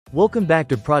Welcome back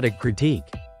to Product Critique.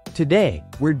 Today,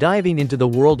 we're diving into the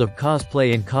world of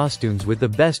cosplay and costumes with the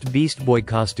best Beast Boy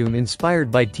costume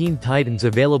inspired by Teen Titans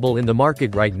available in the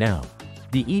market right now.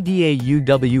 The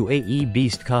EDAUWAE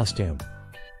Beast costume.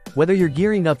 Whether you're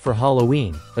gearing up for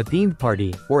Halloween, a themed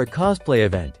party, or a cosplay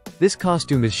event, this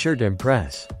costume is sure to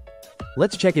impress.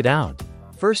 Let's check it out.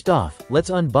 First off, let's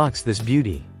unbox this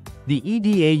beauty. The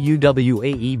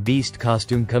EDAUWAE Beast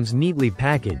costume comes neatly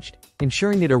packaged,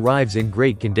 ensuring it arrives in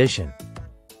great condition.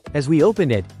 As we open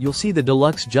it, you'll see the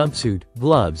deluxe jumpsuit,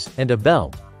 gloves, and a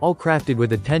belt, all crafted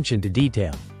with attention to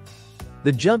detail.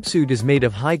 The jumpsuit is made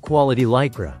of high-quality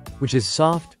lycra, which is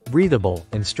soft, breathable,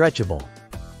 and stretchable.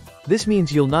 This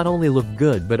means you'll not only look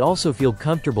good but also feel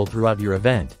comfortable throughout your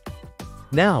event.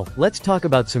 Now, let's talk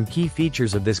about some key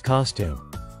features of this costume.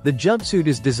 The jumpsuit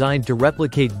is designed to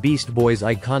replicate Beast Boy's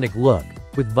iconic look,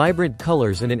 with vibrant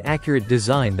colors and an accurate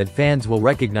design that fans will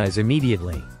recognize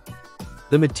immediately.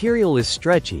 The material is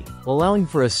stretchy, allowing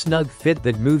for a snug fit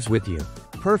that moves with you,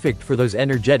 perfect for those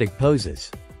energetic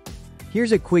poses.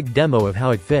 Here's a quick demo of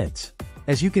how it fits.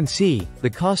 As you can see, the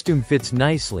costume fits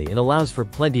nicely and allows for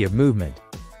plenty of movement.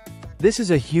 This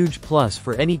is a huge plus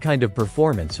for any kind of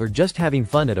performance or just having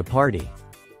fun at a party.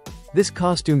 This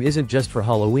costume isn't just for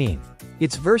Halloween.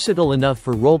 It's versatile enough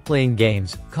for role-playing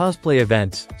games, cosplay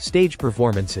events, stage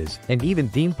performances, and even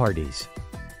theme parties.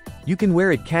 You can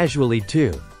wear it casually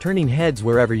too, turning heads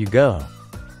wherever you go.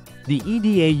 The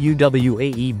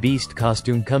EDAUWAE Beast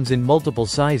costume comes in multiple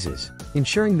sizes,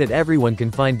 ensuring that everyone can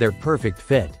find their perfect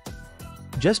fit.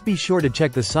 Just be sure to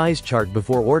check the size chart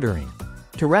before ordering.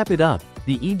 To wrap it up,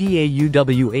 the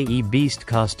EDAUWAE Beast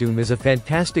costume is a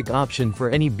fantastic option for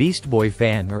any Beast Boy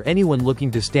fan or anyone looking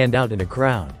to stand out in a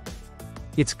crowd.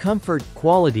 Its comfort,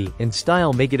 quality, and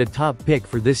style make it a top pick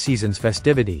for this season's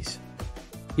festivities.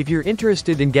 If you're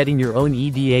interested in getting your own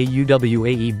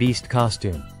EDAUWAE Beast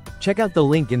costume, check out the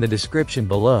link in the description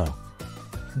below.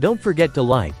 Don't forget to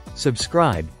like,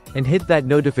 subscribe, and hit that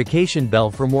notification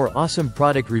bell for more awesome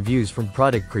product reviews from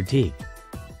Product Critique.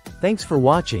 Thanks for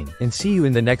watching, and see you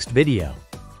in the next video.